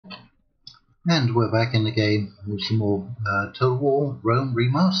And we're back in the game with some more TotalWar Rome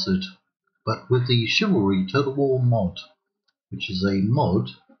Remastered, but with the Chivalry TotalWar mod, which is a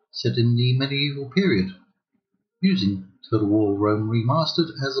mod set in the medieval period, using TotalWar Rome Remastered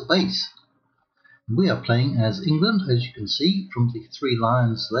as a base. We are playing as England, as you can see from the three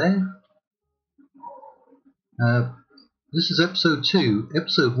lions there. This is episode 2.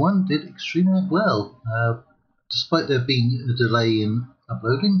 Episode 1 did extremely well, despite there being a delay in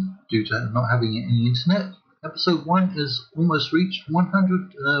uploading due to not having any internet. Episode 1 has almost reached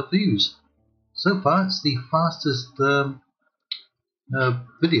 100 views. So far, it's the fastest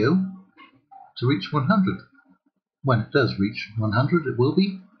video to reach 100. When it does reach 100, it will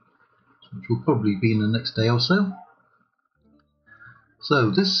be, which will probably be in the next day or so. So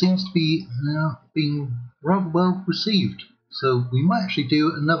this seems to be being rather well received. So we might actually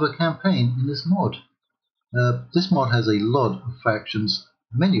do another campaign in this mod. This mod has a lot of factions,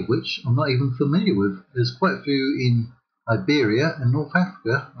 many of which I'm not even familiar with. There's quite a few in Iberia and North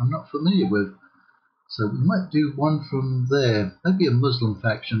Africa I'm not familiar with. So we might do one from there, maybe a Muslim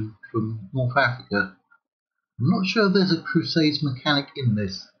faction from North Africa. I'm not sure there's a Crusades mechanic in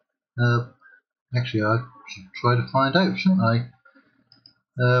this. Actually, I should try to find out, shouldn't I?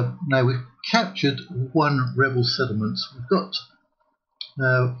 Now we've captured one rebel settlement. We've got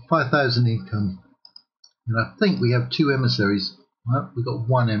 5,000 income. And I think we have 2 emissaries. Well, we've got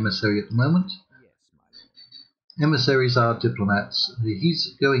 1 emissary at the moment. Emissaries are diplomats.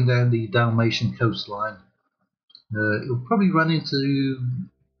 He's going down the Dalmatian coastline. He'll probably run into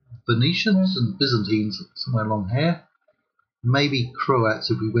Venetians and Byzantines somewhere along here. Maybe Croats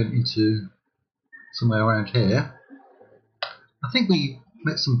if we went into somewhere around here. I think we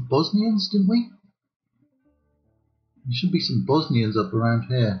met some Bosnians, didn't we? There should be some Bosnians up around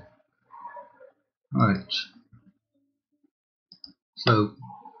here. Right. So,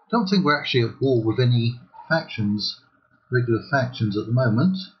 don't think we're actually at war with any factions, regular factions at the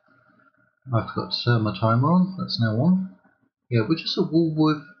moment. I forgot to turn my timer on, that's now on. Yeah, we're just at war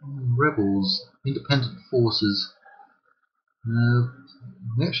with rebels, independent forces.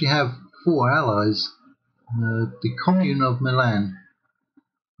 We actually have 4 allies. The Commune of Milan.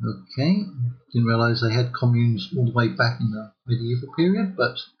 Okay, didn't realise they had communes all the way back in the medieval period,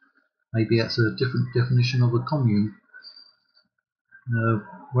 but maybe that's a different definition of a commune.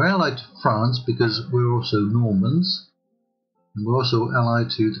 We're allied to France because we're also Normans, and we're also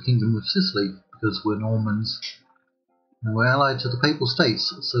allied to the Kingdom of Sicily because we're Normans, and we're allied to the Papal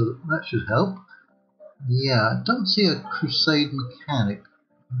States, so that should help. Yeah, I don't see a crusade mechanic.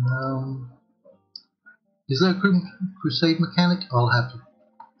 Is there a crusade mechanic? I'll have to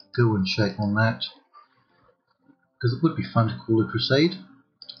go and check on that, because it would be fun to call a crusade.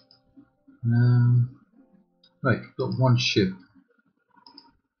 Right, we've got 1 ship.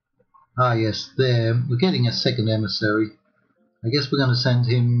 Ah yes, there, we're getting a 2nd emissary. I guess we're going to send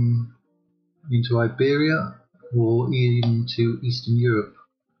him into Iberia or into Eastern Europe.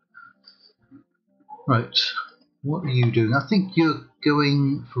 Right, what are you doing? I think you're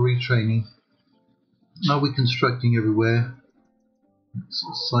going for retraining. Are we constructing everywhere? Let's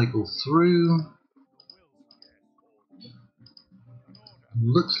cycle through.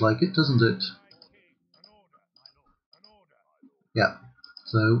 Looks like it, doesn't it? Yeah.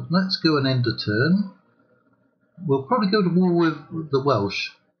 So let's go and end a turn. We'll probably go to war with the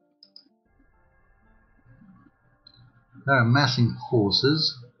Welsh. They're amassing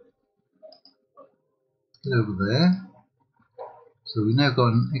forces. Get over there. So we've now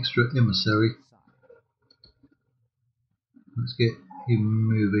got an extra emissary. Let's get him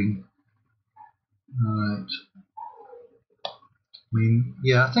moving. Alright. I mean,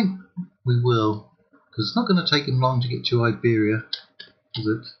 yeah, I think we will. Because it's not going to take him long to get to Iberia, is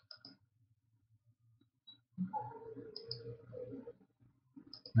it?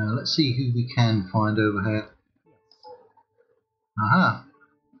 Now let's see who we can find over here. Aha!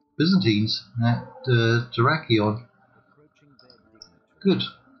 Byzantines at Dyrrhachion. Good.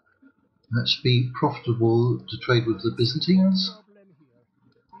 That should be profitable to trade with the Byzantines.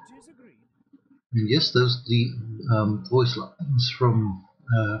 And yes, those are the voice lines from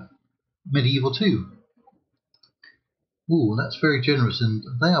Medieval 2. Ooh, that's very generous, and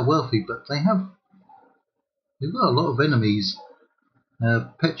they are wealthy, but they've got a lot of enemies.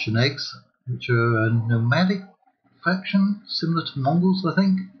 Pechenegs, which are a nomadic faction, similar to Mongols, I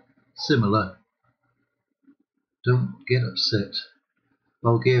think. Similar. Don't get upset.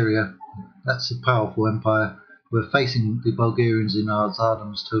 Bulgaria, that's a powerful empire. We're facing the Bulgarians in our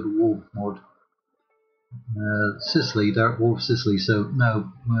Zardam's TotalWar mod. Sicily, they're at war with Sicily, so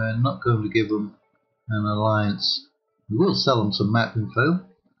no, we're not going to give them an alliance. We will sell them some map info.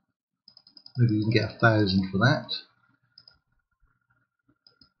 Maybe we can get 1,000 for that.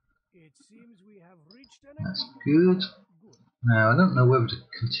 It seems we have reached an That's agreement. good. Now I don't know whether to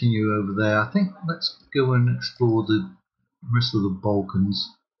continue over there. I think let's go and explore the rest of the Balkans.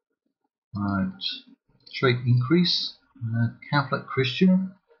 Right. Trait increase. Catholic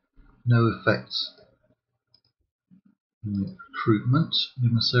Christian. No effects. Recruitment.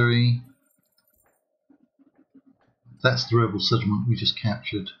 Emissary. That's the rebel settlement we just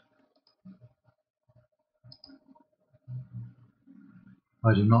captured.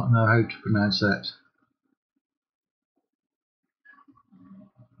 I do not know how to pronounce that.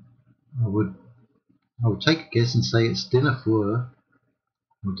 I would take a guess and say it's Dinnerfur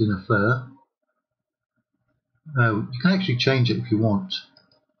or Dinnerfur. You can actually change it if you want.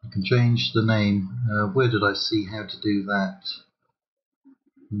 You can change the name. Where did I see how to do that?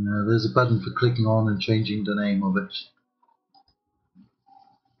 There's a button for clicking on and changing the name of it.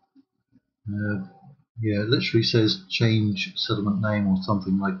 Yeah, it literally says change settlement name or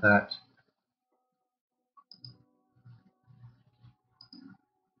something like that.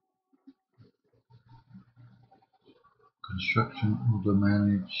 Construction, order,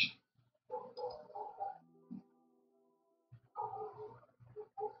 manage.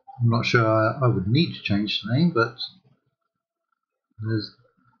 I'm not sure I would need to change the name, but there's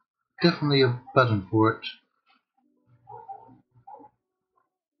definitely a button for it.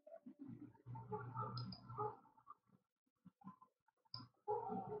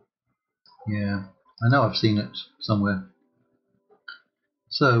 Yeah, I know I've seen it somewhere.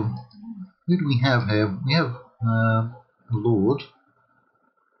 So, who do we have here? We have a lord.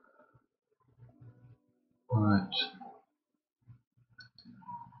 Right.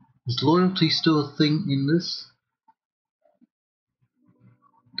 Is loyalty still a thing in this?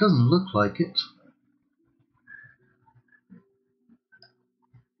 Doesn't look like it.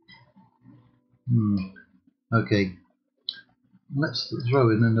 Okay. Let's throw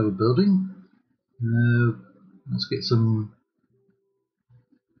in another building. Let's get some.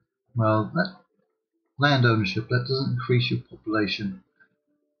 Well, that land ownership, that doesn't increase your population.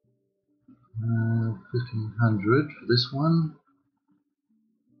 1,500 for this one.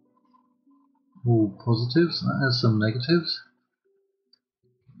 All positives. That has some negatives.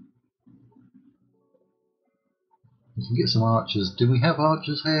 You can get some archers. Do we have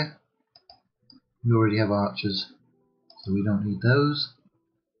archers here? We already have archers, so we don't need those.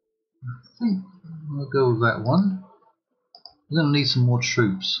 I think I'll go with that one. We're going to need some more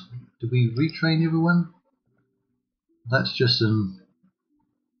troops. Did we retrain everyone? That's just an,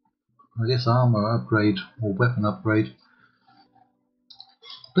 I guess, armor upgrade or weapon upgrade.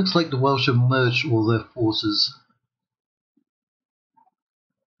 Looks like the Welsh have merged all their forces.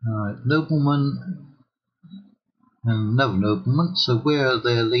 Alright, nobleman and another nobleman. So where are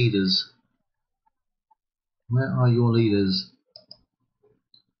their leaders? Where are your leaders?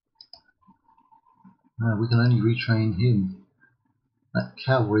 We can only retrain him. That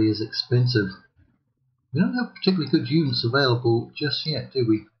cavalry is expensive. We don't have particularly good units available just yet, do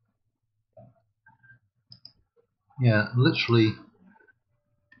we? Yeah, literally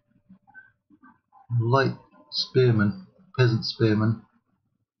light spearmen, peasant spearmen.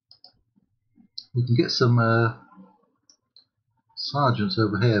 We can get some sergeants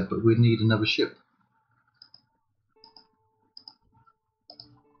over here, but we need another ship.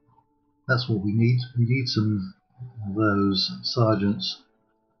 That's what we need. We need some of those sergeants.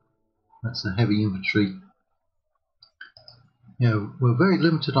 That's the heavy infantry. Yeah, we're very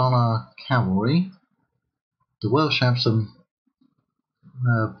limited on our cavalry. The Welsh have some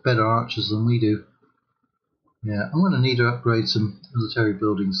better archers than we do. Yeah, I'm going to need to upgrade some military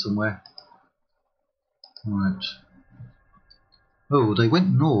buildings somewhere. Right. Oh, they went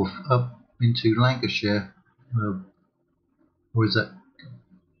north up into Lancashire. Or is that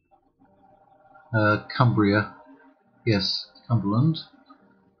Cumbria? Yes, Cumberland.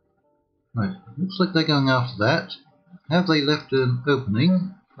 Right, looks like they're going after that. Have they left an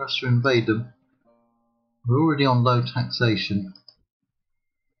opening for us to invade them? We're already on low taxation.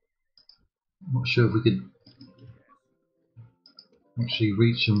 Not sure if we could actually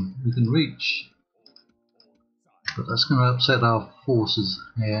reach them. We can reach, but that's going to upset our forces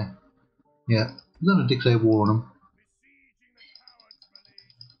here. Yeah, we're going to declare war on them.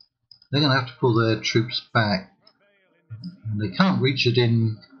 They're going to have to pull their troops back. And they can't reach it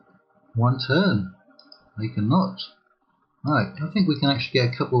in one turn. They cannot. Right, I think we can actually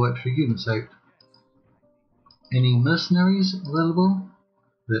get a couple of extra units out. Any mercenaries available?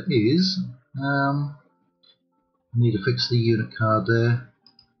 There is. I need to fix the unit card there.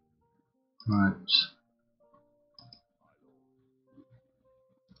 Right.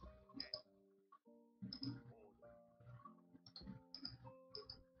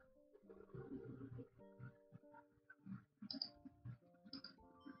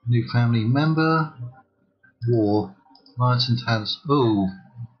 New family member. War. Alliance and has. Oh,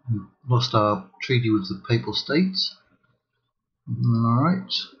 we lost our treaty with the Papal States.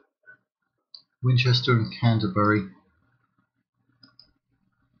 Alright. Winchester and Canterbury.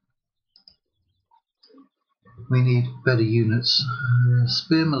 We need better units.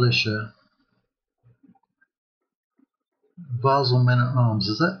 Spear Militia. Basel Men at Arms.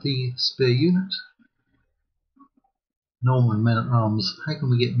 Is that the spear unit? Norman Men at Arms. How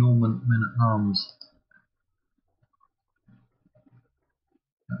can we get Norman Men at Arms?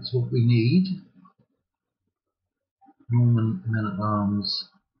 That's what we need. Norman Men at Arms.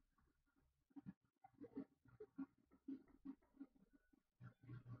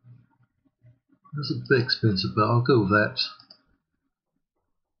 That's a bit expensive, but I'll go with that.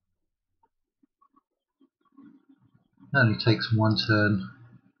 That only takes one turn.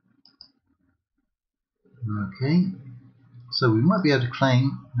 Okay. So we might be able to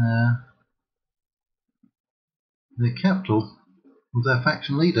claim the capital with our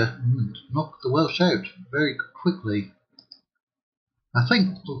faction leader and knock the Welsh out very quickly. I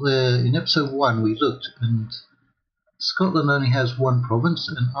think in episode 1 we looked and Scotland only has one province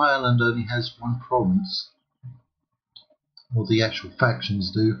and Ireland only has one province. Or the actual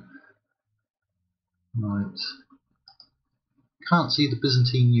factions do. Right. Can't see the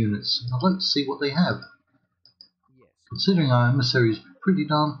Byzantine units. I'd like to see what they have. Yes. Considering our emissary is pretty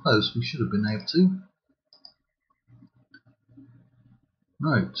darn close, we should have been able to.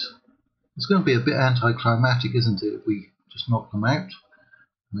 Right. It's going to be a bit anticlimactic, isn't it, if we just knock them out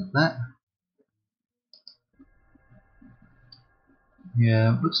like that.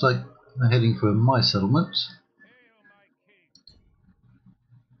 Yeah, looks like they're heading for my settlement. Hail,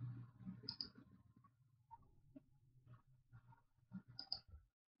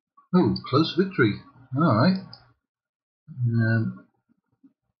 my king. Oh, close victory. Alright.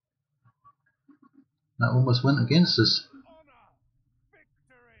 That almost went against us. Honor.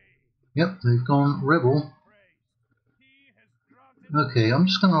 Victory. Yep, they've gone rebel. Praise. He has granted us. Okay, I'm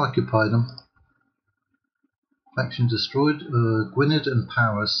just going to occupy them. Faction destroyed. Gwynedd and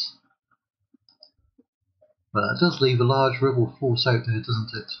Paris. But that does leave a large rebel force out there,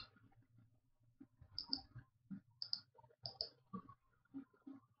 doesn't it?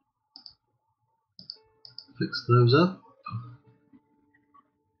 Fix those up.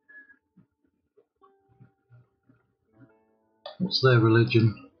 What's their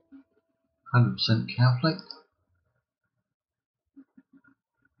religion? 100% Catholic.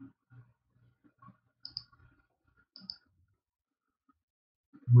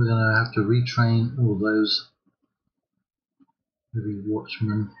 We're going to have to retrain all those. Heavy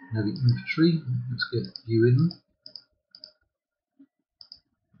watchmen, heavy infantry. Let's get you in.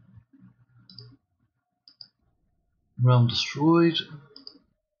 Realm destroyed.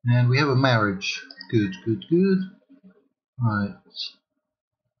 And we have a marriage. Good, good, good. Right.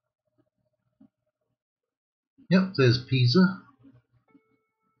 Yep, there's Pisa.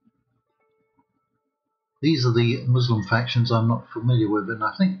 These are the Muslim factions I'm not familiar with, and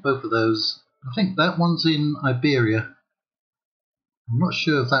I think both of those. I think that one's in Iberia. I'm not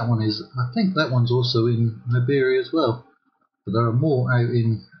sure if that one is. I think that one's also in Iberia as well. But there are more out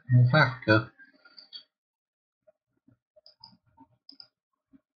in North Africa.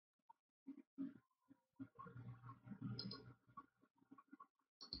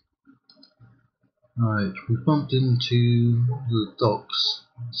 Right, we've bumped into the docks.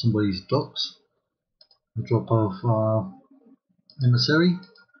 Somebody's docks. We'll drop off our emissary.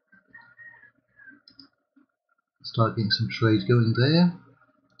 Start getting some trade going there.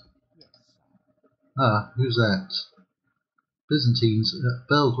 Yes, sire. Ah, who's that? Byzantines at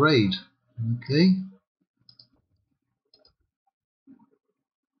Belgrade. Okay.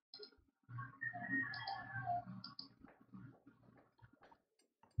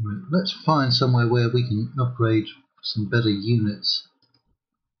 Right, let's find somewhere where we can upgrade some better units.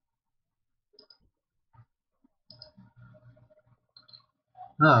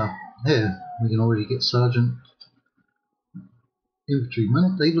 Ah, here, we can already get Sergeant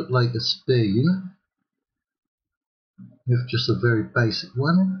Infantrymen. They look like a spare unit. We have just a very basic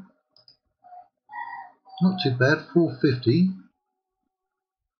one. Not too bad, 450.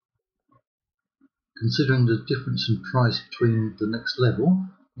 Considering the difference in price between the next level.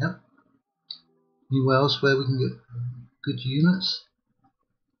 Yep. Anywhere else where we can get good units?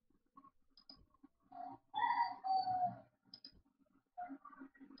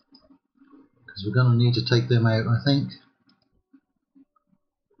 Because we're going to need to take them out, I think.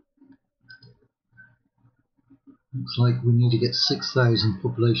 Looks like we need to get 6,000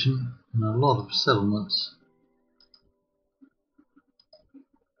 population and a lot of settlements.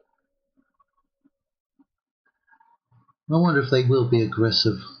 I wonder if they will be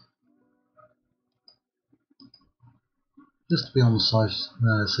aggressive. Just to be on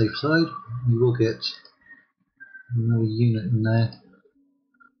the safe side, we will get another unit in there.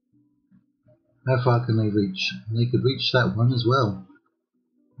 How far can they reach? They could reach that one as well,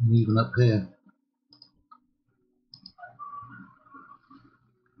 and even up here.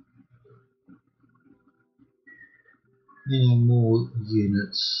 Any more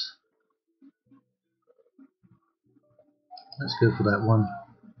units? Let's go for that one.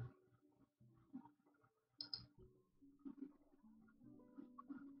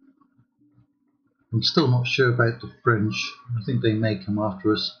 I'm still not sure about the French. I think they may come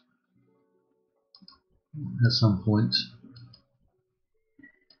after us at some point.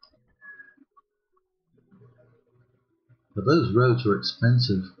 But those roads are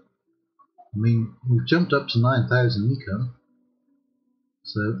expensive. I mean, we've jumped up to 9,000 income,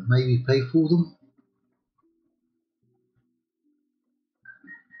 so maybe pay for them.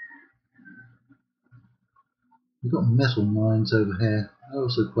 We've got metal mines over here. They're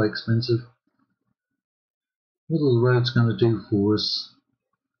also quite expensive. What are the roads going to do for us?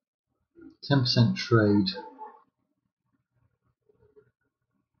 10% trade.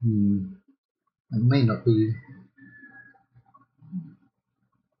 It may not be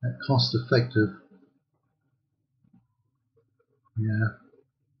that cost effective. Yeah.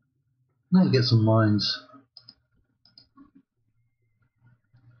 Let me get some mines.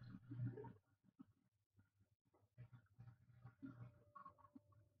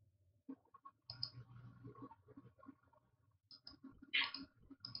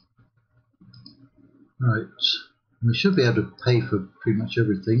 Right. We should be able to pay for pretty much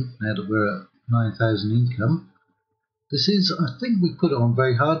everything now that we're at 9,000 income. This is, I think we put it on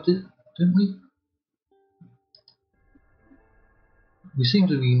very hard, didn't we? We seem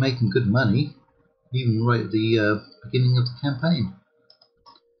to be making good money, even right at the beginning of the campaign.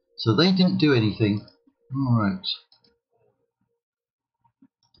 So they didn't do anything. Alright.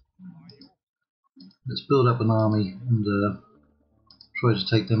 Let's build up an army and try to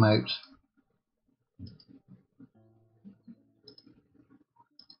take them out.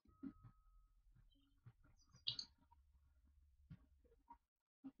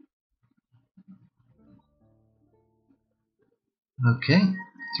 Okay,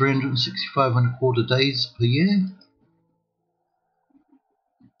 365 and a quarter days per year.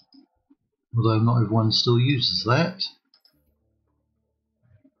 Although not everyone still uses that.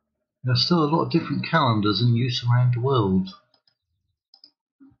 There are still a lot of different calendars in use around the world.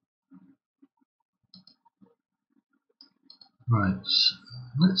 Right,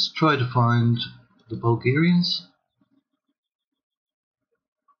 let's try to find the Bulgarians.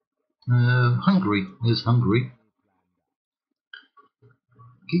 Hungary, there's Hungary.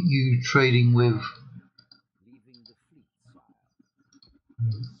 Get you trading with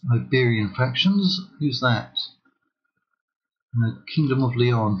Iberian factions. Who's that? Kingdom of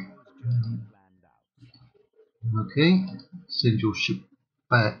Leon. Okay, send your ship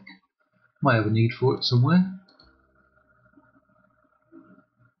back. Might have a need for it somewhere.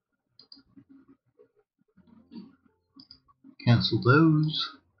 Cancel those.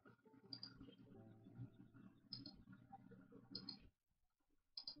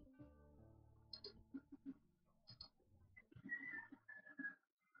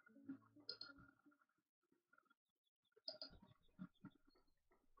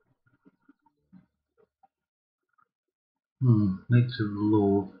 Native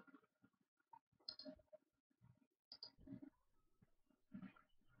law.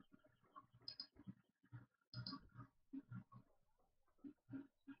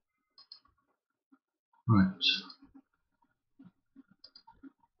 Right.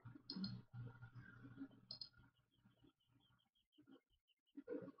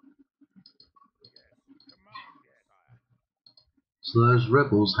 So those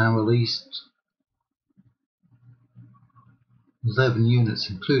rebels have released 11 units,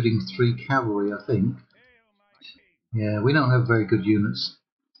 including 3 cavalry, I think. Yeah, we don't have very good units.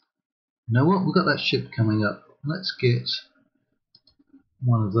 You know what? We've got that ship coming up. Let's get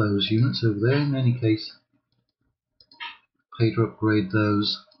one of those units over there. In any case, pay to upgrade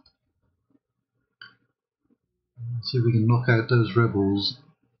those. See if we can knock out those rebels.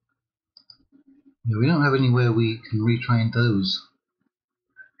 Yeah, we don't have anywhere we can retrain those.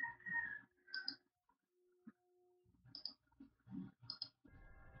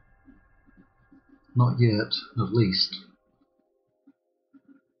 Not yet, at least.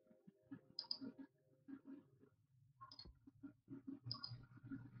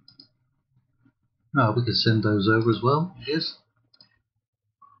 Oh, we could send those over as well, I guess.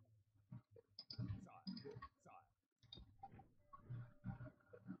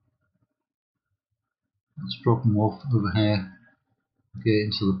 Let's drop them off over here. Get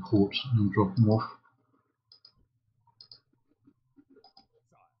into the port and drop them off.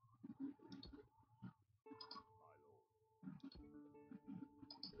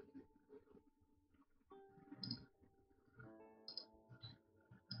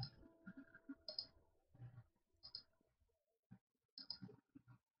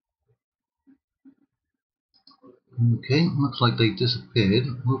 Okay, looks like they disappeared.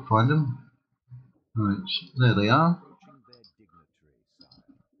 We'll find them. Right, there they are.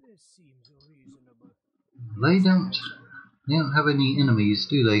 This seems reasonable. They Yes, don't, sir. they don't have any enemies,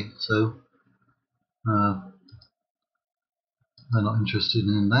 do they? So they're not interested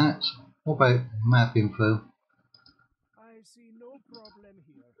in that. What about map info? I see no problem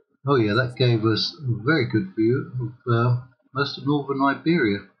here. Oh yeah, This that is gave fine. us a very good view of most of northern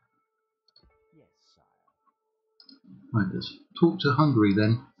Iberia. Yes, sire. Right, let's talk to Hungary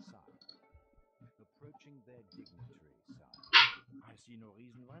then. Sire. Approaching their dignitary, sire. I see no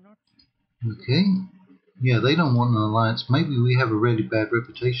reason why not. Okay. Yeah, they don't want an alliance. Maybe we have a really bad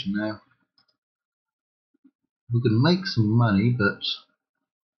reputation now. We can make some money, but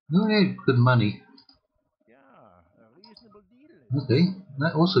we only had good money. Yeah, a reasonable deal. Okay,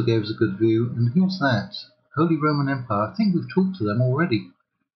 that also gave us a good view. And who's that? Holy Roman Empire. I think we've talked to them already.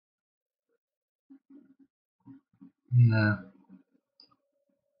 Yeah.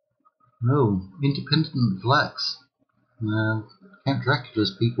 No, independent Vlachs. Count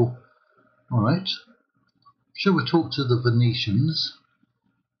Dracula's people. Alright. Shall we talk to the Venetians?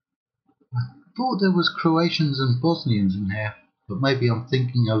 I thought there was Croatians and Bosnians in here, but maybe I'm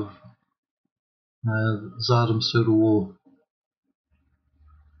thinking of Zardam's TotalWar.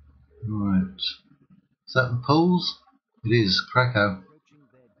 Right. Is that the Poles? It is, Krakow. Approaching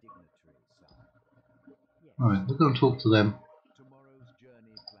their dignitary, sire. Yes. Alright, we'll go and talk to them. Tomorrow's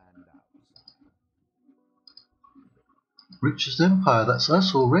journey planned out, sire. Richest Empire, that's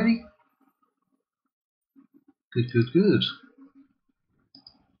us already? Good, good, good.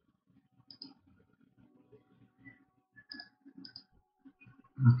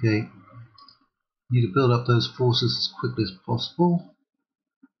 Okay. Need to build up those forces as quickly as possible.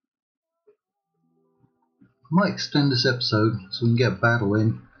 Might extend this episode so we can get a battle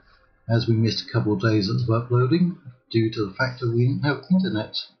in, as we missed a couple of days of uploading due to the fact that we didn't have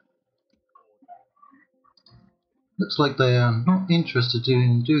internet. Looks like they are not interested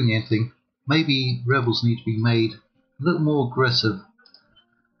in doing anything. Maybe rebels need to be made a little more aggressive.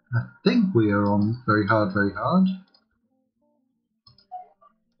 I think we are on very hard, very hard.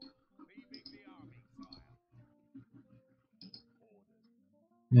 Leaving the army, sire. Orders.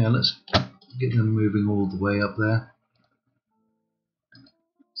 Yeah, let's get them moving all the way up there.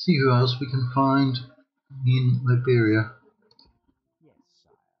 See who else we can find in Iberia. Yes,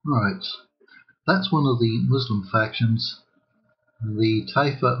 sire. Right, that's one of the Muslim factions, the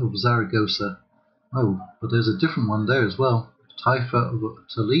Taifa of Zaragoza. Oh, but there's a different one there as well, Taifa of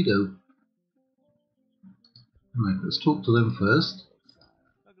Toledo. Right, let's talk to them first.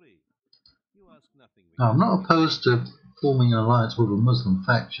 Agree. You ask nothing. Now, I'm not opposed to forming an alliance with a Muslim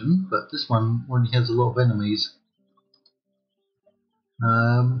faction, but this one already has a lot of enemies.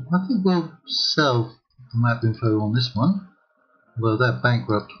 I think we'll sell the map info on this one, although they're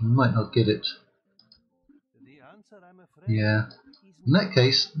bankrupt, we might not get it. The answer, I'm afraid, Yeah, is in that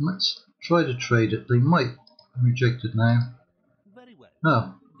case, let's try to trade it. They might reject it now. very well.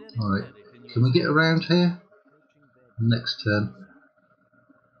 Oh, There is alright. merit in your Can we get around here? approaching their Next turn. dignitary,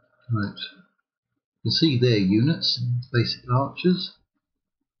 sire. Right. You can see their units, basic archers.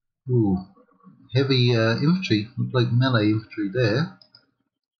 Ooh, heavy infantry, look like melee infantry there.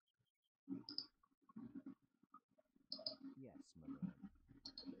 Yes, my lord.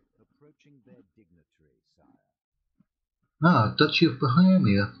 Approaching their dignitary, sire. Ah, Duchy of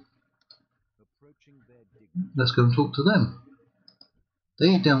Bohemia. Approaching their dignitary. Let's go and talk to them.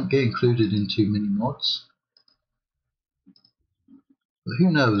 They don't get included in too many mods. But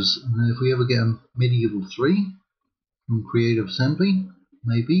who knows, if we ever get a Medieval 3 from Creative Assembly,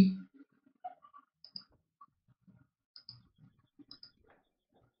 maybe.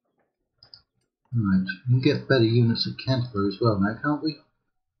 Right, we can get better units at Canterbury as well now, can't we?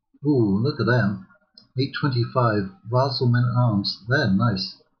 Ooh, look at them. 825, Vassal Men at Arms, they're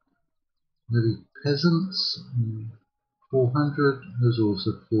nice. Maybe Peasants, 400, those are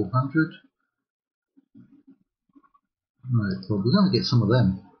also 400. Right, well, we're going to get some of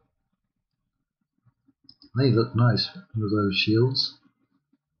them. They look nice with those shields.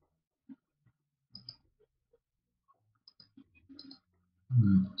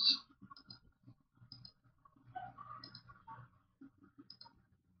 Right.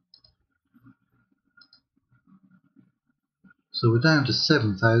 So we're down to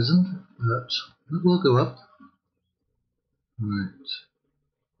 7,000, but it will go up. Right.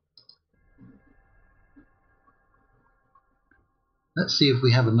 Let's see if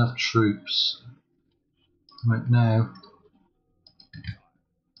we have enough troops right now.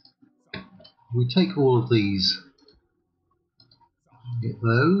 We take all of these, get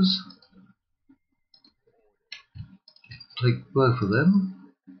those, take both of them.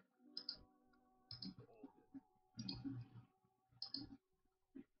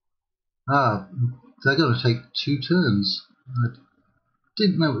 Ah, they're going to take 2 turns. I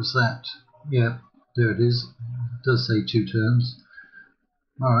didn't notice that. Yeah, there it is. It does say 2 turns.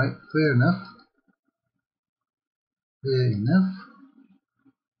 Alright, fair enough. Fair enough.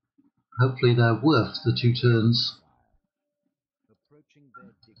 Hopefully they're worth the 2 turns. Approaching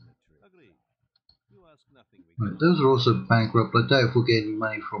their dignitary. Agreed. You ask nothing, we Right, those are also bankrupt. I doubt if we'll get any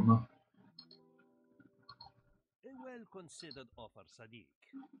money from them. A well-considered offer, Sadiq.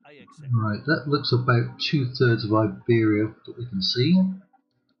 I accept. Right, that looks about 2/3 of Iberia that we can see.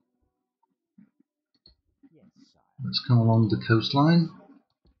 Yes, sire. Let's come along the coastline.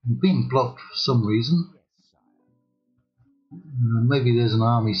 We're being blocked for some reason. Yes, sire. Maybe there's an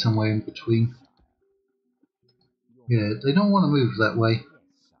army somewhere in between. Yeah, they don't want to move that way. Yes,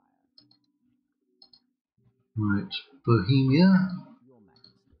 sire. Right, Bohemia. Your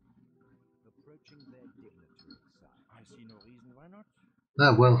Majesty. Approaching their dignitary, sire. I see no reason why not.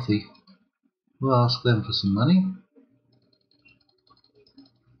 They're wealthy. We'll ask them for some money.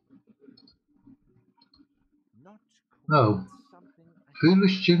 Not Oh, something I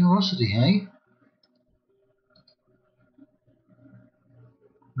foolish generosity, hey?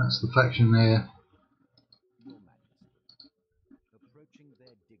 That's the faction there. Your Majesty. Approaching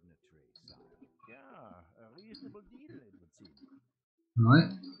their dignitary, sire. Yeah, a reasonable deal, it would seem.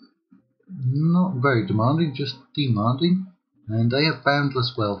 Right. Not very demanding, just demanding. And they have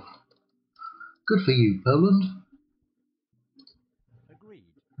boundless wealth. Good for you, Poland. Agreed.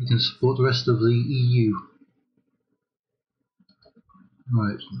 You can support the rest of the EU.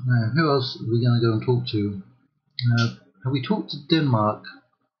 Right, now who else are we going to go and talk to? Have we talked to Denmark?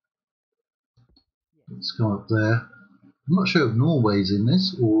 Let's go up there. I'm not sure if Norway's in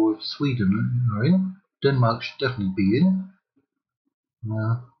this or if Sweden are in. Denmark should definitely be in.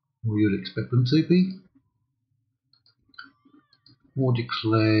 Or you'd expect them to be. War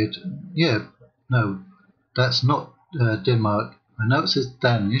declared. Yeah, no, that's not Denmark. I know it says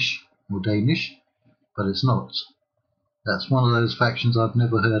Danish or Danish, but it's not. That's one of those factions I've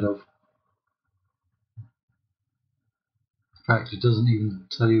never heard of. In fact, it doesn't even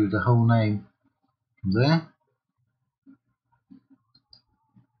tell you the whole name from there.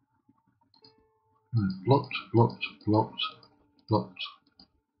 Blocked, blocked, blocked, blocked.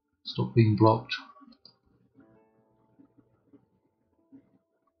 Stop being blocked.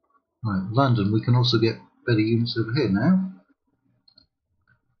 Right, London, we can also get better units over here now.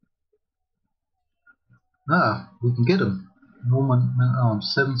 Ah, we can get them. Norman men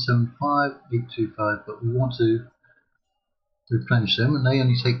arms 775, 825, but we want to replenish them and they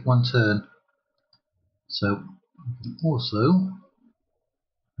only take 1 turn. So we can also,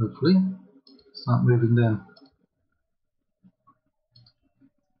 hopefully, start moving them.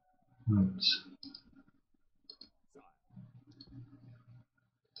 Right.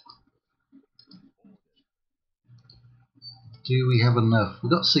 Do we have enough?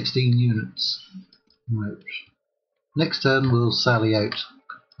 We've got 16 units. Right. Next turn we'll sally out.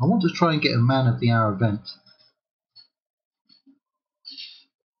 I want to try and get a man of the hour event.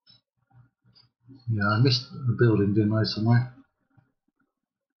 Yeah, I missed a building, didn't I, somewhere?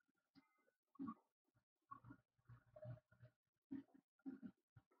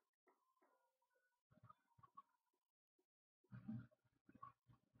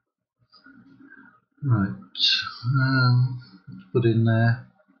 Right. Let's put in there.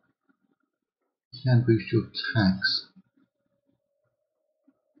 Can boost your tax.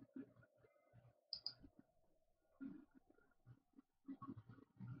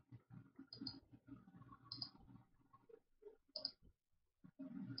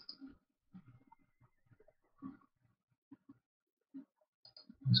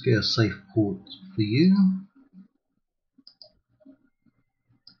 Let's get a safe port for you.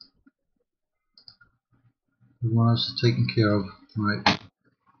 Everyone else is taken care of. Right.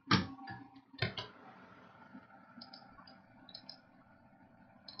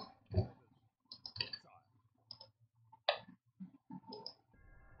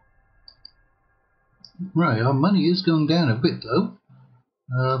 Right, our money is going down a bit though.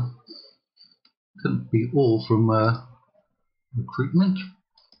 Couldn't be all from recruitment.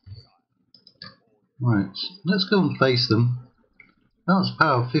 Right, let's go and face them. Balance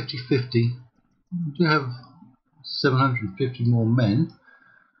power 50-50. We do have 750 more men.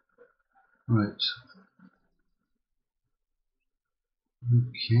 Right.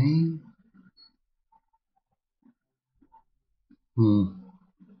 Okay.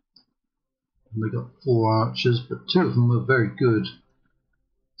 They got 4 archers, but 2 of them were very good.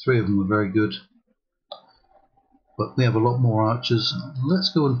 3 of them were very good. But we have a lot more archers.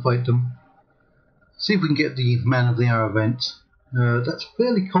 Let's go and fight them. See if we can get the Man of the Hour event. That's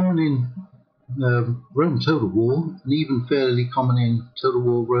fairly common in Rome Total War, and even fairly common in Total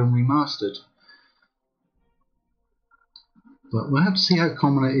War Rome Remastered. But we'll have to see how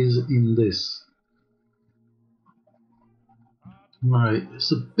common it is in this. Right,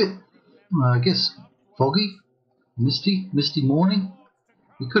 it's a bit, I guess, foggy, misty morning.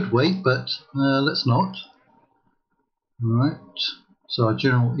 We could wait, but let's not. Right, so our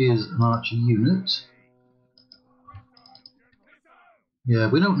general is an archer unit. Yeah,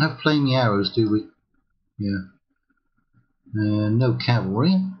 we don't have flaming arrows, do we? Yeah. No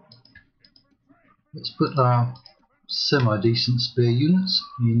cavalry. Let's put our semi-decent spear units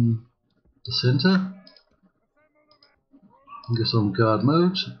in the centre. Get on guard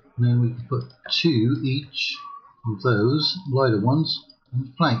mode. And then we can put 2 each of those lighter ones on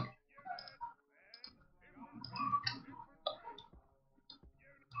the flank.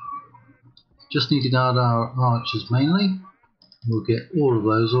 Just need to guard our archers mainly. We'll get all of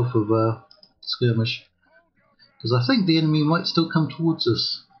those off of skirmish. Because I think the enemy might still come towards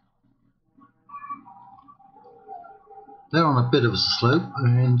us. They're on a bit of a slope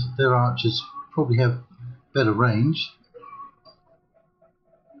and their archers probably have better range.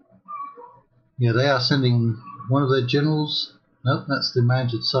 Yeah, they are sending one of their generals. Nope, that's the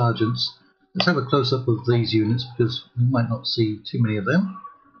mounted sergeants. Let's have a close-up of these units because we might not see too many of them.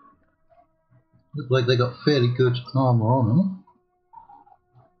 Look like they got fairly good armour on them.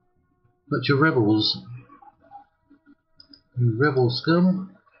 But your rebels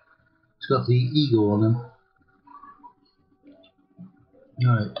scum, it's got the eagle on them.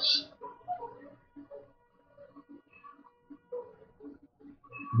 Right.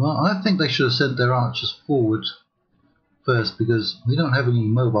 Well, I think they should have sent their archers forward first because we don't have any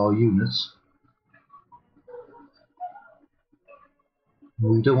mobile units.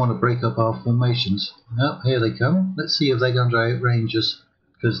 We don't want to break up our formations. Oh, here they come. Let's see if they're going to outrange us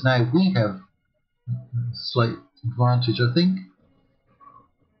because now we have a slight advantage, I think.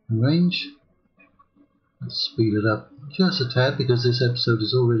 Range. Let's speed it up just a tad because this episode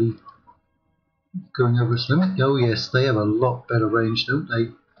is already going over its limit. Oh yes, they have a lot better range, don't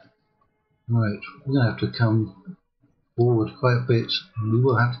they? Right, we're going to have to come forward quite a bit. And we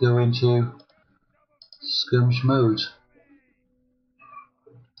will have to go into skirmish mode.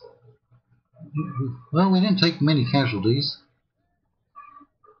 Well, we didn't take many casualties.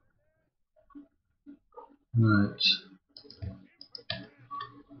 Right.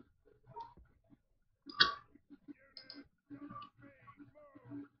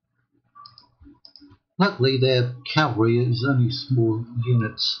 Luckily their cavalry is only small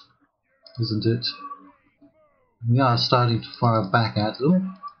units, isn't it? We are starting to fire back at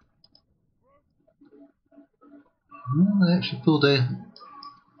them. Well, they actually pulled their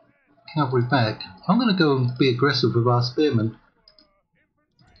cavalry back. I'm going to go and be aggressive with our spearmen.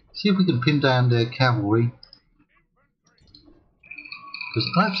 See if we can pin down their cavalry. Because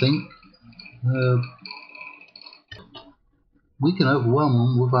I think we can overwhelm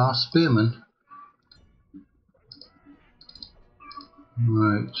them with our spearmen.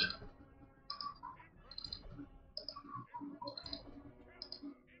 Right.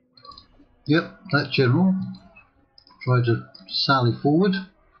 Yep, that general tried to sally forward. I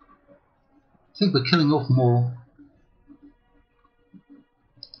think we're killing off more.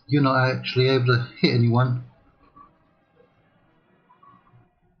 You're not actually able to hit anyone.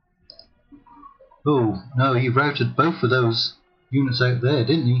 Oh, no, he routed both of those units out there,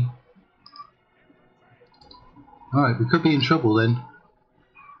 didn't he? Alright, we could be in trouble then.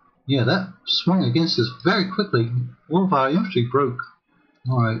 Yeah, that swung against us very quickly. All of our infantry broke.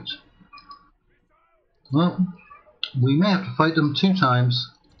 Alright. Well, we may have to fight them 2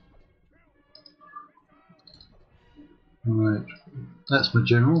 times. Alright, that's my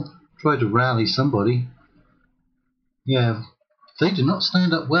general. Tried to rally somebody. Yeah, they did not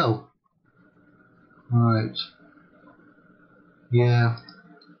stand up well. Alright. Yeah,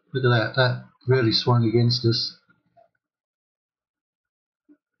 look at that. That really swung against us.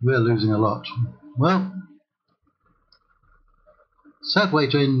 We're losing a lot. Well, sad way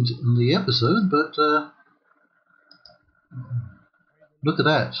to end the episode, but look at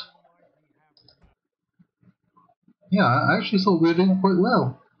that. Yeah, I actually thought we were doing quite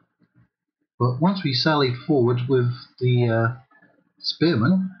well. But once we sallied forward with the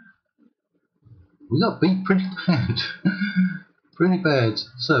spearmen, we got beat pretty bad. Pretty bad.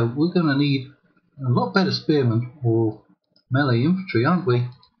 So we're going to need a lot better spearmen or melee infantry, aren't we?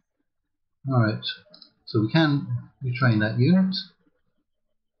 Alright, so we can retrain that unit.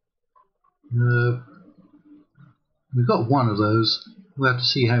 We've got one of those. We'll have to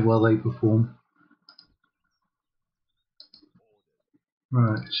see how well they perform.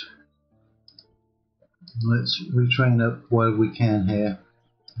 Right, let's retrain up while we can here.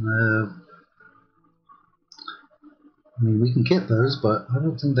 I mean, we can get those, but I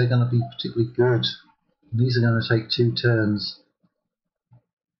don't think they're going to be particularly good. These are going to take 2 turns.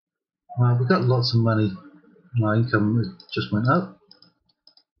 Well, we've got lots of money. My income just went up.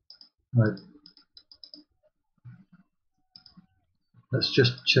 Right. Let's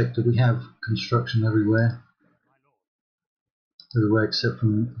just check that we have construction everywhere. Everywhere except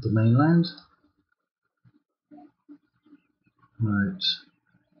from the mainland. Right.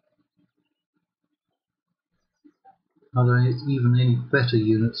 Are there even any better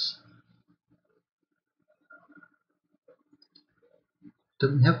units?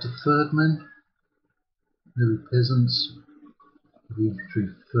 Don't we have the third men? Maybe peasants. The infantry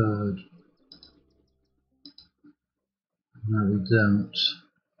third. No, we don't.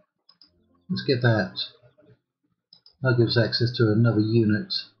 Let's get that. That gives access to another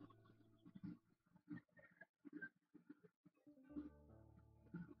unit.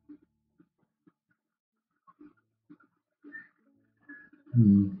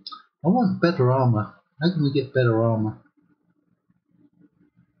 I want better armor. How can we get better armor?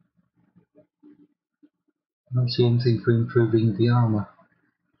 I don't see anything for improving the armor.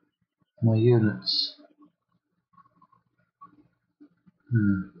 My units.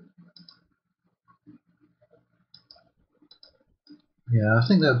 Yeah, I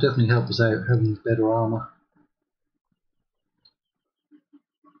think that would definitely help us out, having better armor.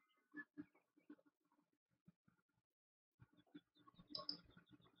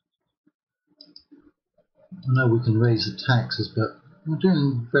 I know we can raise the taxes, but we're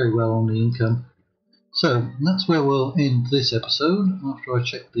doing very well on the income. So that's where we'll end this episode. After I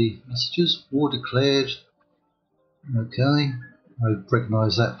check the messages, war declared. Okay, I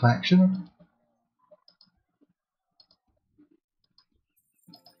recognise that faction.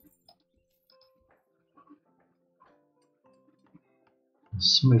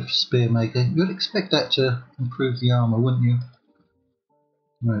 Smith Spearmaker. You'd expect that to improve the armour, wouldn't you?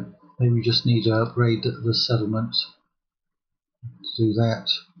 Right, maybe we just need to upgrade the settlement to do that.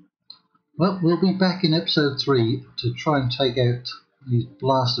 Well, we'll be back in episode 3 to try and take out these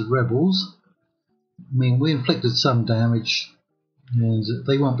blasted rebels. I mean, we inflicted some damage, and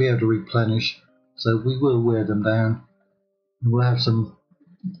they won't be able to replenish, so we will wear them down. We'll have some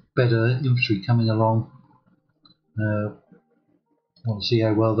better infantry coming along. Want to see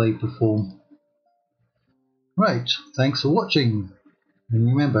how well they perform. Right, thanks for watching, and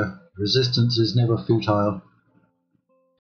remember, resistance is never futile.